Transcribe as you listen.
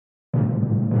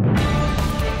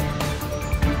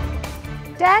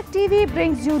Tag TV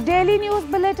brings you daily news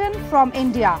bulletin from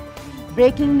India.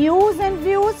 Breaking news and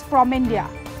views from India.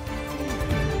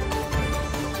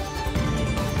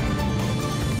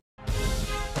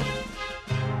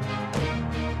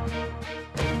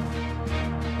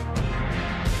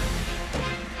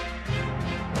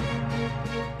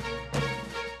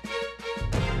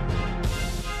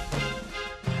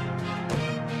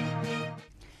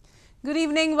 Good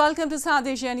evening. Welcome to South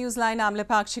Asia Newsline. I'm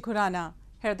Lipakshi Khurana.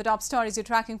 Here are the top stories we're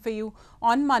tracking for you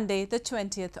on Monday, the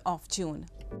 20th of June.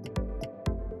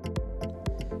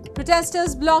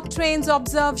 Protesters block trains,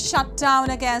 observe shutdown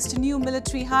against new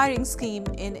military hiring scheme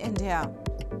in India.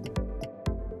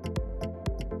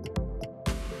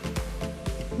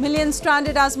 Millions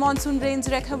stranded as monsoon rains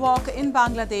wreak havoc in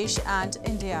Bangladesh and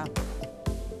India.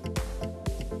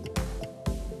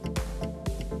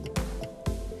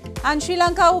 And Sri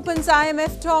Lanka opens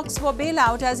IMF talks for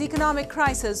bailout as economic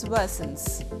crisis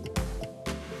worsens.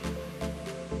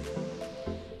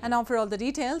 And now for all the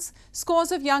details,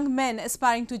 scores of young men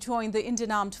aspiring to join the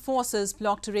Indian Armed Forces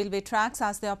blocked railway tracks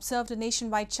as they observed a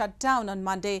nationwide shutdown on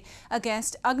Monday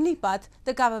against Agnipath,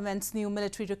 the government's new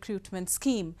military recruitment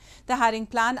scheme. The hiring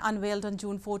plan, unveiled on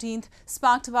June 14th,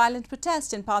 sparked violent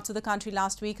protest in parts of the country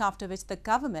last week, after which the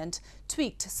government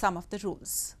tweaked some of the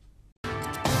rules.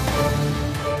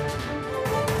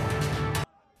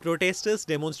 Protesters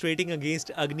demonstrating against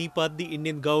Agnipath, the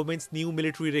Indian government's new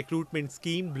military recruitment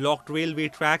scheme, blocked railway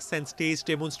tracks and staged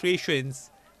demonstrations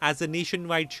as a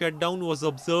nationwide shutdown was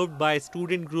observed by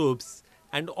student groups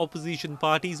and opposition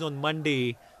parties on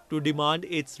Monday to demand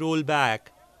its rollback.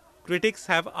 Critics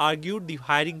have argued the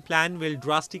hiring plan will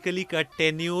drastically cut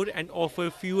tenure and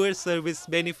offer fewer service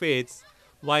benefits,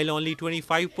 while only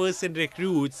 25%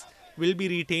 recruits will be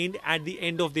retained at the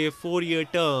end of their 4-year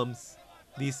terms.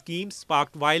 The scheme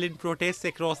sparked violent protests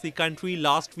across the country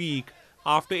last week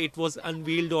after it was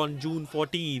unveiled on June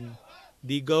 14.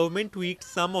 The government tweaked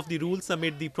some of the rules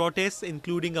amid the protests,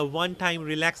 including a one-time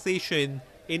relaxation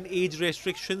in age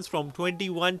restrictions from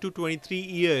 21 to 23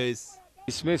 years.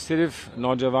 इसमें सिर्फ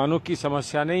नौजवानों की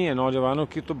समस्या नहीं है, नौजवानों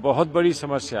की तो बहुत बड़ी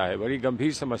समस्या है, बड़ी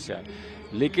गंभीर समस्या है।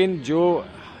 लेकिन जो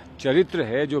चरित्र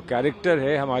है, जो कैरेक्टर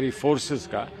है हमारी फोर्सेस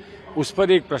का, उस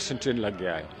पर एक प्रश्न चिन्ह लग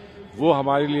गया है। वो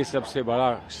हमारे लिए सबसे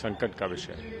बड़ा संकट का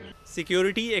विषय है।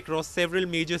 Security across several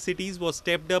major cities was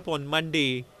stepped up on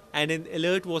Monday, and an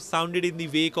alert was sounded in the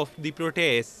wake of the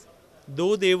protests.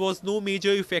 Though there was no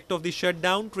major effect of the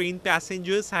shutdown, train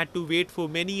passengers had to wait for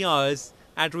many hours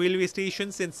at railway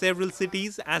stations in several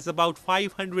cities, as about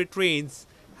 500 trains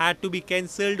had to be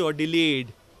cancelled or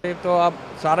delayed. तो अब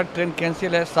सारा train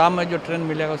cancel है, शाम में जो train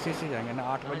मिलेगा उसी से जाएंगे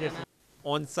ना, 8 बजे से।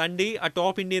 On Sunday, a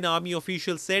top Indian Army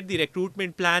official said the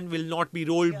recruitment plan will not be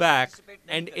rolled back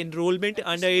and enrollment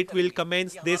under it will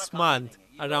commence this month.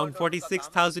 Around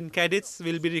 46,000 cadets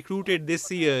will be recruited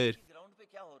this year.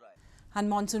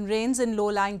 And monsoon rains in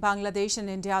low-lying Bangladesh and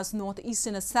India's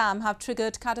northeastern Assam have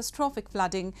triggered catastrophic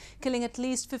flooding, killing at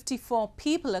least 54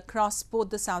 people across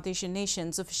both the South Asian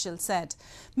nations, officials said.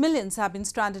 Millions have been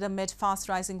stranded amid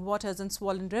fast-rising waters and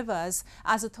swollen rivers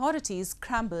as authorities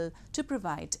scramble to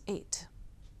provide aid.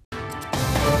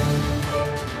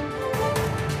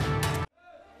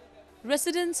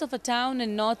 Residents of a town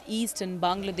in northeastern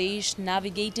Bangladesh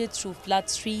navigated through flood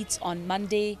streets on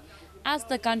Monday as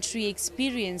the country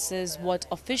experiences what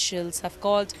officials have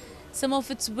called some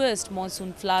of its worst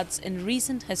monsoon floods in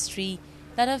recent history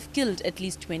that have killed at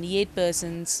least 28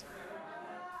 persons.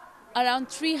 Around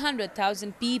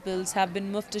 300,000 people have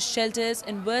been moved to shelters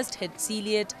in worst-hit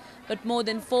Sylhet, but more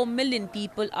than 4 million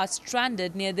people are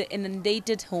stranded near the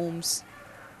inundated homes.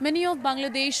 Many of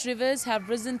Bangladesh rivers have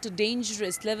risen to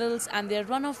dangerous levels, and their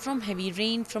runoff from heavy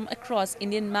rain from across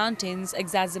Indian mountains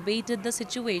exacerbated the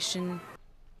situation.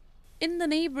 In the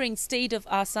neighbouring state of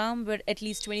Assam, where at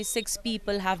least 26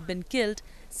 people have been killed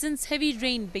since heavy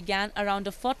rain began around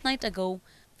a fortnight ago,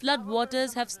 flood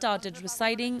waters have started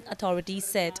receding, authorities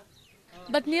said.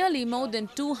 But nearly more than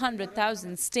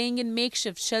 200,000 staying in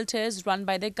makeshift shelters run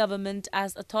by the government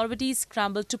as authorities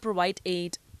scramble to provide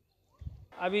aid.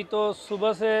 अभी तो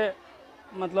सुबह से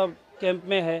मतलब camp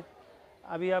में है।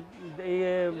 अभी आप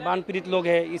ये बाढ़ पीड़ित लोग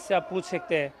हैं, इससे आप पूछ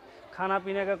सकते हैं। खाना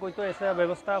पीने का कोई तो ऐसा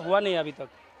व्यवस्था हुआ नहीं अभी तक,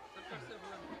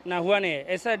 ना हुआ नहीं है।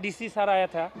 ऐसा डीसी सर आया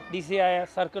था, डीसी आया,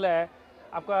 सर्कल आया,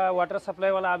 आपका वाटर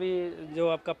सप्लाई वाला अभी जो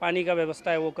आपका पानी का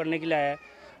व्यवस्था है वो करने के लिए आया है।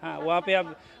 हाँ, वहाँ पे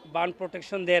अब बाढ़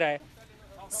प्रोटेक्शन दे रहा है।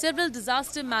 Several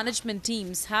disaster management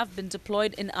teams have been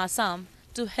deployed in Assam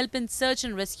to help in search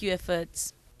and rescue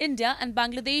efforts. India and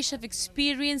Bangladesh have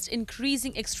experienced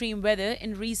increasing extreme weather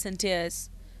in recent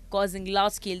years, causing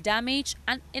large-scale damage,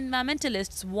 and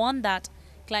environmentalists warn that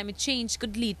climate change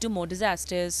could lead to more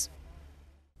disasters.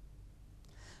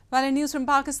 Well, in news from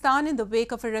Pakistan, in the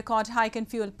wake of a record hike in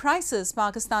fuel prices,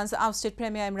 Pakistan's ousted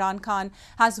Premier Imran Khan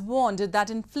has warned that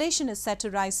inflation is set to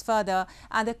rise further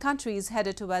and the country is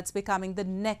headed towards becoming the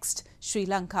next Sri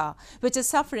Lanka, which is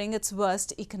suffering its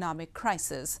worst economic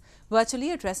crisis.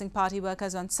 Virtually addressing party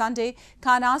workers on Sunday,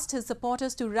 Khan asked his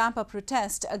supporters to ramp up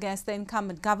protest against the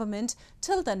incumbent government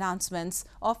till the announcements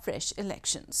of fresh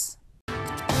elections.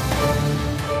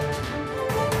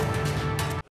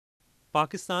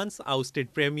 Pakistan's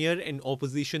ousted Premier and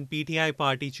opposition PTI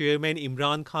party chairman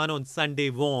Imran Khan on Sunday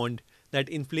warned that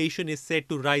inflation is set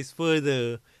to rise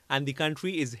further and the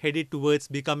country is headed towards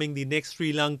becoming the next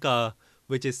Sri Lanka,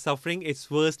 which is suffering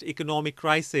its worst economic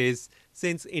crisis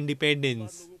since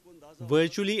independence.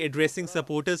 Virtually addressing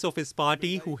supporters of his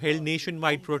party who held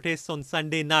nationwide protests on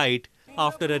Sunday night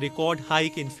after a record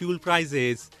hike in fuel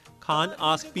prices, Khan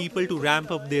asked people to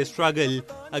ramp up their struggle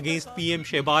against PM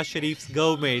Shehbaz Sharif's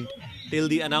government till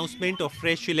the announcement of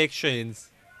fresh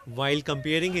elections. While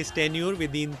comparing his tenure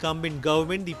with the incumbent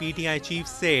government, the PTI chief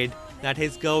said that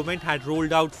his government had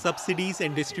rolled out subsidies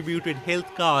and distributed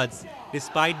health cards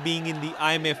despite being in the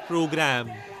IMF program.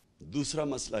 दूसरा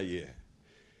मसला ये है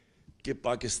कि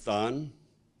पाकिस्तान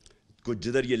को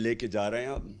जिधर ये लेके जा रहे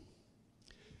हैं अब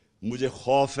मुझे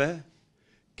खौफ है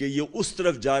कि ये उस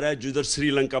तरफ जा रहा है जिधर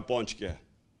श्रीलंका पहुंच गया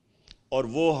और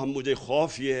वो मुझे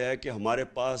खौफ ये है कि हमारे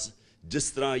पास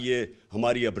जिस तरह ये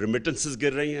हमारी अब रेमिटेंसेस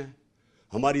गिर रही हैं,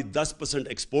 हमारी 10%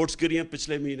 एक्सपोर्ट्स गिरी हैं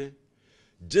पिछले महीने,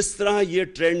 जिस तरह ये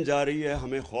ट्रेंड जा रही है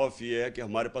हमें खौफ ये है कि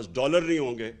हमारे पास डॉलर नहीं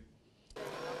होंगे.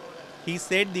 He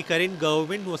said the current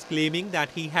government was claiming that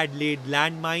he had laid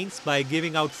landmines by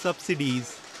giving out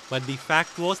subsidies, but the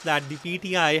fact was that the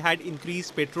PTI had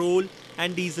increased petrol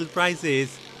and diesel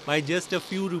prices by just a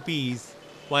few rupees,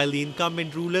 while the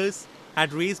incumbent rulers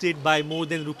had raised it by more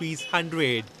than rupees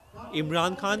 100.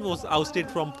 Imran Khan was ousted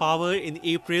from power in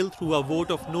April through a vote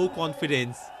of no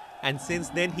confidence, and since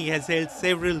then he has held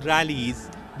several rallies,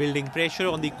 building pressure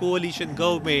on the coalition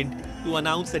government to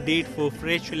announce a date for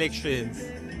fresh elections.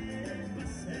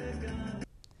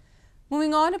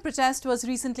 Moving on, a protest was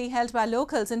recently held by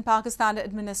locals in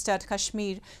Pakistan-administered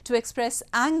Kashmir to express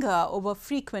anger over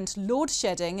frequent load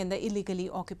shedding in the illegally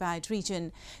occupied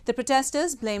region. The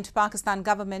protesters blamed Pakistan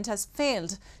government has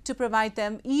failed to provide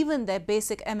them even their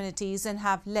basic amenities and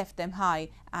have left them high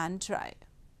and dry.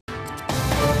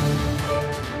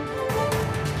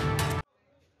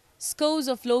 Scores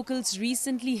of locals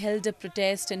recently held a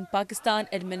protest in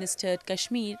Pakistan-administered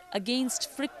Kashmir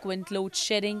against frequent load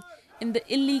shedding in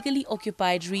the illegally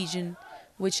occupied region,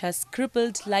 which has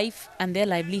crippled life and their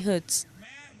livelihoods.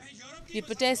 The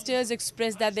protesters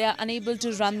expressed that they are unable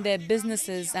to run their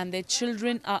businesses and their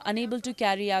children are unable to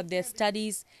carry out their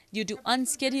studies due to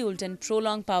unscheduled and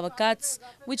prolonged power cuts,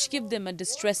 which give them a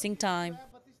distressing time.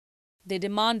 They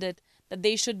demanded that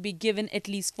they should be given at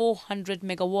least 400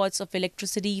 megawatts of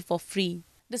electricity for free.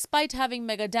 Despite having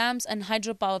mega dams and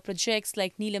hydropower projects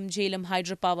like Neelam Jhelum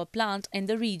hydropower plant in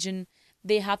the region,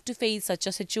 they have to face such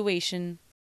a situation.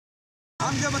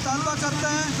 हम ये मुतालबा करते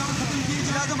हैं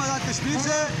कश्मीर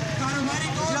से,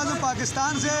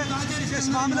 पाकिस्तान से इस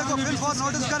मामले को फिलफौर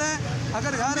नोटिस करें.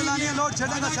 अगर गैर एलानिया लोड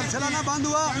शेडिंग का सिलसिला न बंद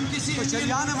हुआ तो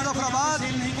शरियान मुज़फ़्फ़राबाद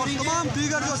और तमाम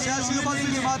दीगर जो सियासी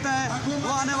मजहबी जमातें हैं वो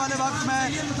आने वाले वक्त में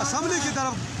असम्बली की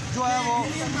तरफ जो है वो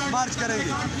मार्च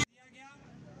करेंगी.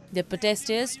 The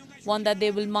protesters want that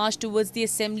they will march towards the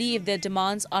assembly if their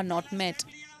demands are not met.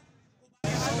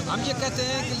 हम ये कहते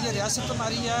हैं कि ये रियासत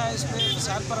हमारी है, इस पे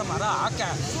वसाइल पर हमारा हक है.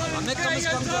 हमें कम से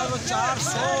कम जो है वो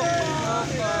 400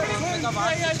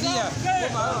 मेगावाट बिजली है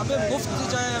वो हमें मुफ्त दी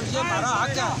जाए, ये हमारा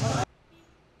हक है.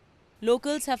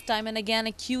 Locals have time and again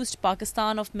accused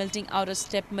Pakistan of melting out a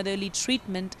stepmotherly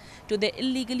treatment to their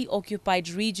illegally occupied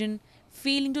region,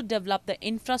 failing to develop the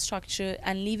infrastructure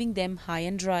and leaving them high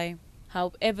and dry.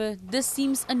 However, this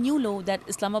seems a new law that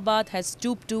Islamabad has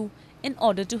stooped to in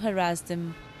order to harass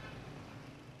them.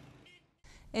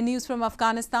 In news from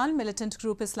Afghanistan, militant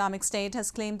group Islamic State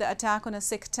has claimed the attack on a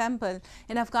Sikh temple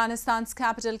in Afghanistan's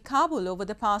capital Kabul over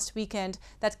the past weekend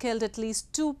that killed at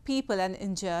least 2 people and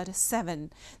injured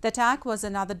 7. The attack was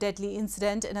another deadly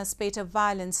incident in a spate of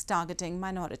violence targeting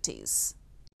minorities.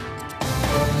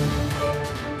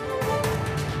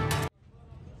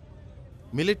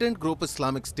 Militant group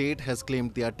Islamic State has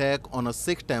claimed the attack on a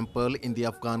Sikh temple in the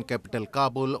Afghan capital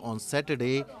Kabul on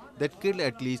Saturday that killed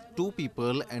at least 2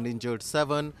 people and injured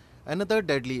 7, another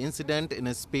deadly incident in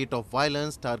a spate of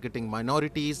violence targeting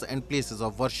minorities and places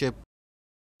of worship.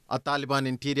 A Taliban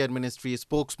Interior Ministry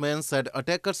spokesman said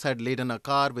attackers had laden a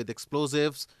car with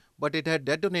explosives, but it had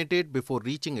detonated before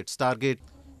reaching its target.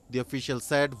 The official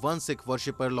said one Sikh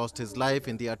worshipper lost his life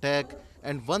in the attack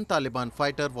and one Taliban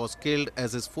fighter was killed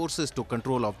as his forces took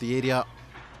control of the area.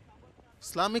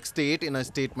 Islamic State in a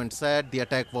statement said the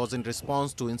attack was in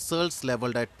response to insults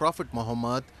leveled at Prophet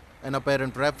Muhammad, an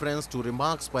apparent reference to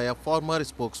remarks by a former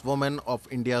spokeswoman of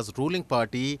India's ruling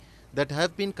party that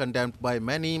have been condemned by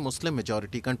many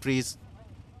Muslim-majority countries.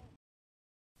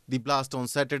 The blast on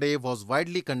Saturday was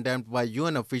widely condemned by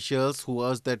UN officials who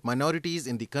urged that minorities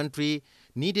in the country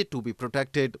needed to be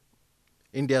protected.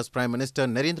 India's Prime Minister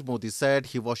Narendra Modi said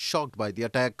he was shocked by the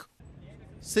attack.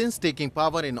 Since taking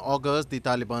power in August, the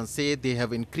Taliban say they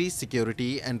have increased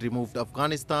security and removed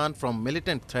Afghanistan from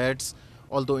militant threats,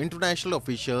 although international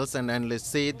officials and analysts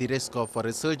say the risk of a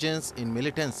resurgence in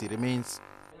militancy remains.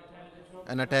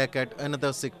 An attack at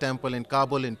another Sikh temple in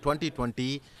Kabul in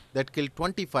 2020 that killed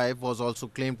 25 was also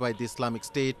claimed by the Islamic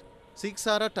State. Sikhs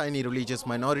are a tiny religious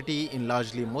minority in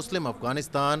largely Muslim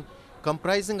Afghanistan,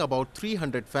 comprising about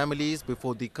 300 families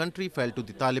before the country fell to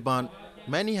the Taliban.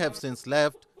 Many have since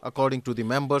left, according to the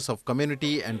members of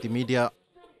community and the media.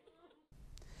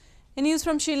 In news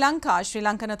from Sri Lanka, Sri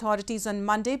Lankan authorities on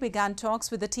Monday began talks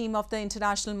with the team of the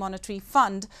International Monetary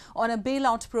Fund on a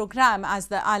bailout program as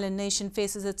the island nation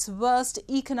faces its worst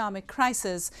economic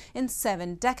crisis in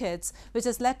 7 decades, which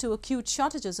has led to acute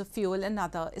shortages of fuel and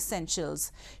other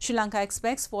essentials. Sri Lanka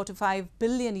expects $4 to $5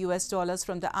 billion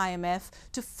from the IMF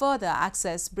to further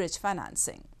access bridge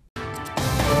financing.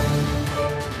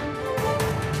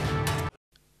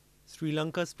 Sri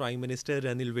Lanka's Prime Minister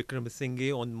Ranil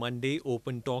Wickremesinghe on Monday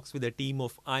opened talks with a team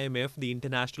of IMF, the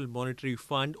International Monetary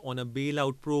Fund, on a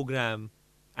bailout program.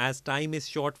 As time is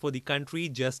short for the country,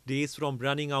 just days from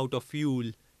running out of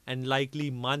fuel and likely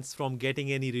months from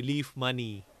getting any relief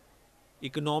money.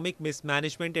 Economic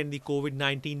mismanagement and the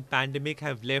COVID-19 pandemic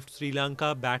have left Sri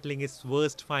Lanka battling its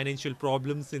worst financial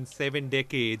problems in 7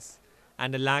 decades.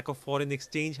 And a lack of foreign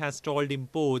exchange has stalled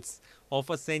imports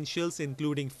of essentials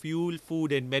including fuel,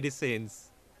 food and medicines.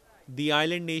 The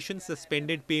island nation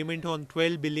suspended payment on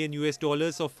 $12 billion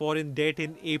of foreign debt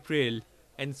in April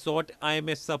and sought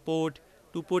IMF support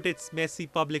to put its messy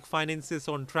public finances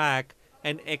on track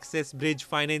and access bridge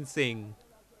financing.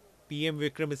 PM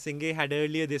Wickremesinghe had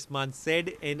earlier this month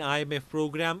said an IMF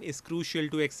program is crucial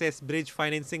to access bridge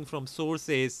financing from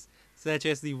sources such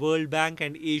as the World Bank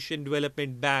and Asian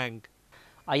Development Bank.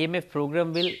 IMF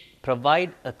program will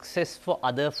provide access for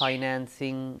other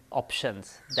financing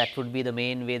options. That would be the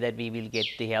main way that we will get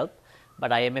the help.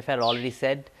 But IMF had already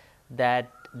said that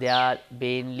they are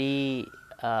mainly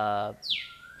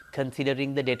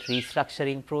considering the debt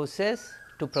restructuring process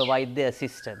to provide the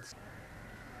assistance.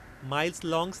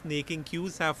 Miles-long snaking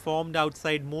queues have formed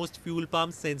outside most fuel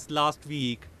pumps since last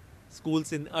week.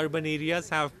 Schools in urban areas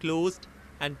have closed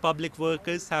and public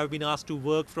workers have been asked to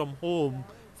work from home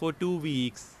for 2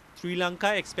 weeks. Sri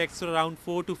Lanka expects around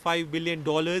 $4 to $5 billion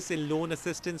in loan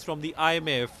assistance from the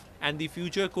IMF, and the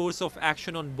future course of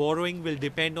action on borrowing will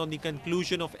depend on the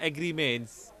conclusion of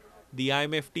agreements. The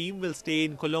IMF team will stay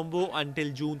in Colombo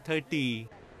until June 30.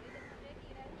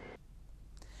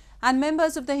 And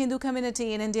members of the Hindu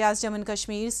community in India's Jammu and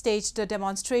Kashmir staged a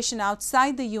demonstration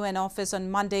outside the UN office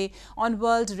on Monday on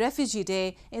World Refugee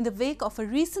Day in the wake of a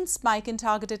recent spike in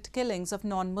targeted killings of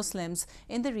non-Muslims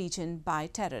in the region by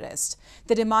terrorists.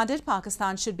 They demanded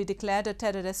Pakistan should be declared a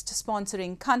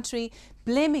terrorist-sponsoring country,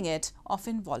 blaming it of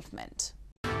involvement.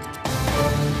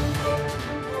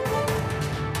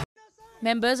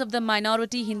 Members of the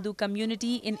minority Hindu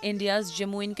community in India's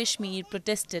Jammu and Kashmir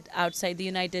protested outside the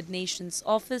United Nations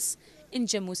office in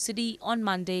Jammu City on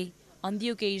Monday on the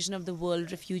occasion of the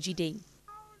World Refugee Day.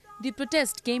 The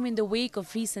protest came in the wake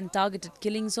of recent targeted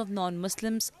killings of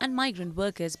non-Muslims and migrant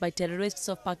workers by terrorists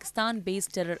of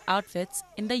Pakistan-based terror outfits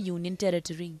in the Union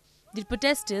Territory. The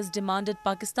protesters demanded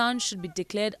Pakistan should be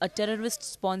declared a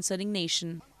terrorist-sponsoring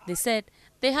nation. They said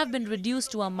they have been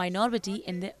reduced to a minority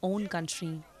in their own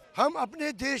country. हम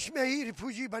अपने देश में ही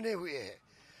refugee बने हुए हैं,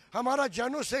 हमारा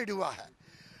genocide हुआ है।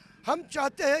 हम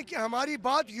चाहते हैं कि हमारी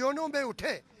बात यूएनओ में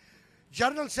उठे,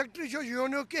 जनरल सेक्रेटरी जो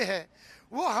यूएनओ के हैं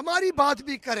वो हमारी बात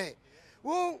भी करें,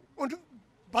 वो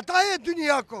बताए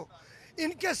दुनिया को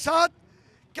इनके साथ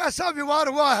कैसा व्यवहार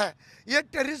हुआ है, ये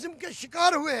टेररिज्म के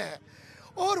शिकार हुए हैं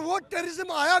और वो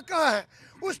टेररिज्म आया कहाँ है,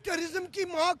 उस टेररिज्म की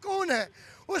माँ कौन है,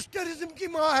 उस टेररिज्म की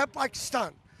माँ है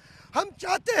पाकिस्तान। हम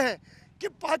चाहते हैं कि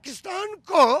पाकिस्तान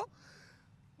को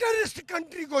टेररिस्ट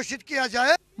कंट्री घोषित किया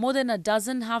जाए। More than a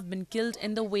dozen have been killed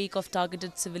in the wake of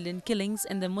targeted civilian killings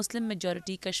in the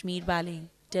Muslim-majority Kashmir Valley.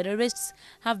 Terrorists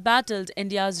have battled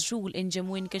India's rule in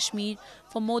Jammu and Kashmir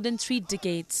for more than 3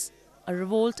 decades, a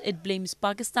revolt it blames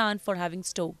Pakistan for having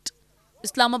stoked.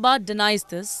 Islamabad denies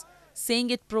this. saying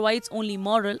it provides only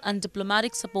moral and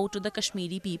diplomatic support to the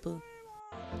Kashmiri people.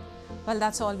 Well,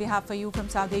 that's all we have for you from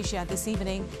South Asia this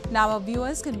evening. Now our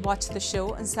viewers can watch the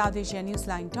show on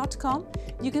path-SANewslineJune20.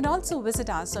 You can also visit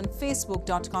us on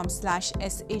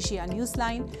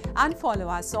facebook.com/SAsiaNewsline and follow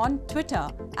us on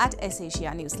Twitter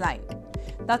 @SAsiaNewsline.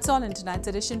 That's all in tonight's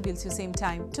edition. We'll see you same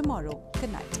time tomorrow.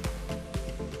 Good night.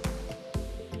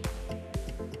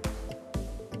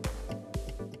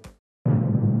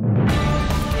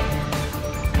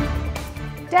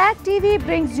 Tag TV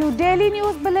brings you daily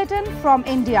news bulletin from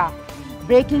India.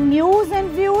 Breaking news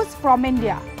and views from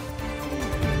India.